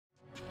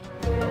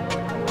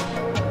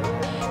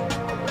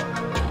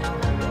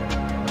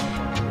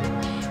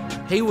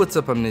Hey, what's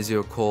up? I'm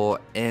Nizio Cole,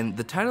 and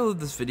the title of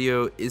this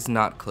video is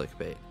not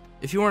clickbait.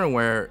 If you weren't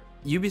aware,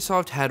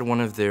 Ubisoft had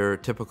one of their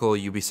typical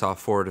Ubisoft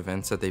Forward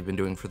events that they've been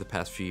doing for the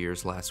past few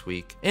years last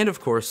week. And of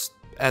course,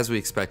 as we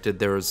expected,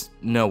 there was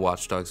no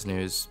Watch Dogs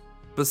news,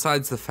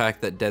 besides the fact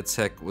that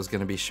DedSec was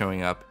going to be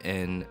showing up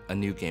in a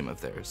new game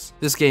of theirs.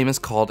 This game is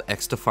called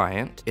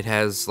XDefiant. It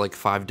has like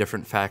 5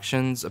 different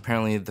factions.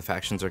 Apparently the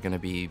factions are going to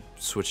be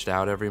switched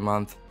out every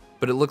month,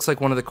 but it looks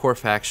like one of the core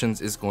factions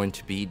is going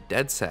to be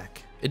DedSec.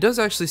 It does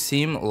actually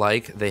seem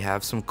like they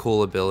have some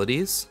cool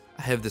abilities.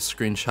 I have this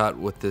screenshot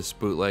with this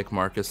bootleg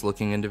Marcus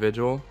looking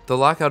individual. The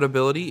lockout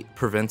ability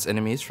prevents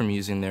enemies from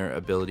using their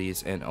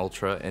abilities and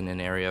ultra in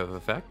an area of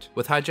effect.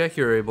 With hijack,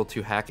 you're able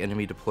to hack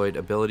enemy deployed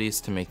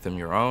abilities to make them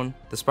your own.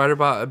 The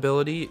spiderbot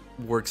ability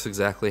works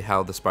exactly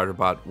how the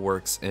spiderbot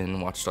works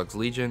in Watch Dogs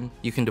Legion.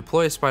 You can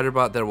deploy a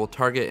spiderbot that will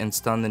target and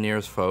stun the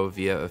nearest foe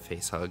via a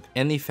face hug.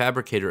 And the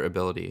fabricator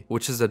ability,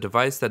 which is a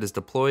device that is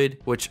deployed,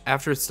 which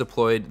after it's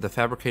deployed, the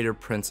fabricator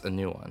prints a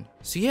new one.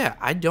 So yeah,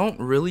 I don't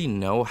really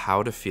know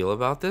how to feel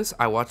about this.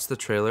 I watched the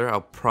trailer.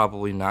 I'll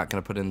probably not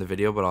going to put it in the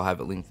video, but I'll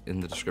have it linked in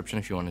the description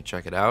if you want to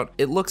check it out.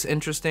 It looks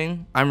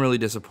interesting. I'm really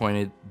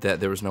disappointed that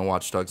there was no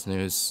Watch Dogs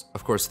news.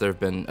 Of course, there have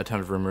been a ton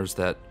of rumors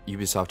that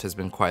Ubisoft has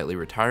been quietly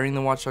retiring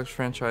the Watch Dogs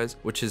franchise,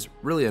 which is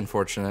really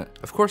unfortunate.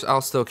 Of course,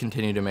 I'll still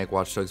continue to make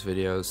Watch Dogs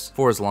videos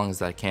for as long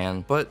as I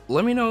can, but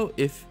let me know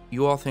if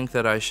you all think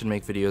that I should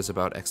make videos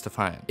about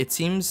XDefiant. It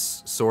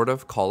seems sort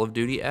of Call of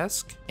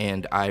Duty-esque,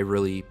 and I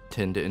really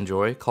tend to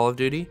enjoy Call of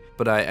Duty,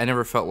 but I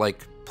never felt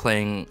like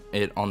playing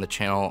it on the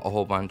channel a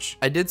whole bunch.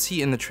 I did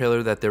see in the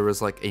trailer that there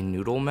was like a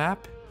noodle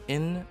map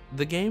in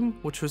the game,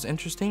 which was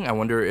interesting. I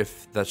wonder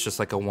if that's just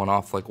like a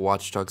one-off like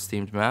Watch Dogs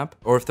themed map,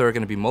 or if there are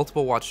going to be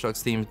multiple Watch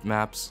Dogs themed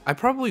maps. I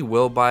probably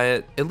will buy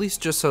it, at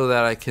least just so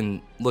that I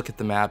can look at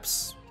the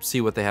maps,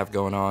 see what they have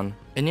going on.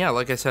 And yeah,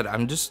 like I said,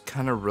 I'm just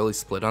kind of really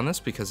split on this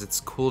because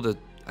it's cool to,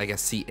 I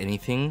guess, see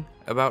anything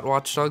about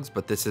Watch Dogs,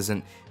 but this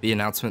isn't the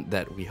announcement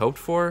that we hoped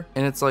for.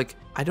 And it's like,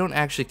 I don't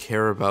actually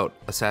care about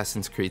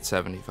Assassin's Creed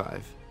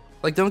 75.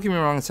 Like, don't get me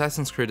wrong,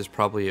 Assassin's Creed is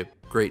probably a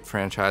great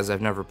franchise.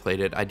 I've never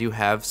played it. I do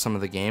have some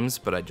of the games,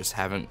 but I just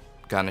haven't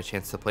gotten a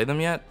chance to play them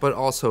yet. But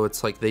also,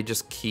 it's like they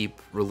just keep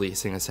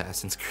releasing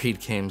Assassin's Creed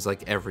games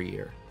like every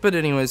year. But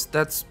anyways,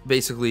 that's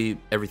basically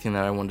everything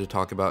that I wanted to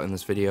talk about in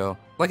this video.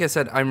 Like I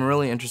said, I'm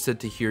really interested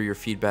to hear your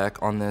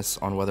feedback on this,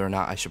 on whether or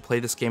not I should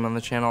play this game on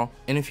the channel.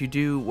 And if you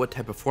do, what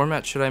type of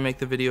format should I make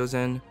the videos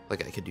in?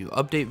 Like, I could do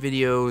update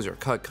videos or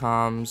cut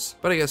comms,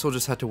 but I guess we'll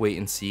just have to wait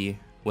and see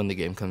when the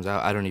game comes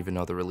out. I don't even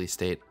know the release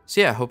date.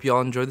 So yeah, I hope you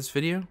all enjoyed this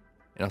video,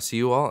 and I'll see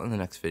you all in the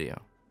next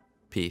video.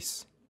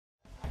 Peace.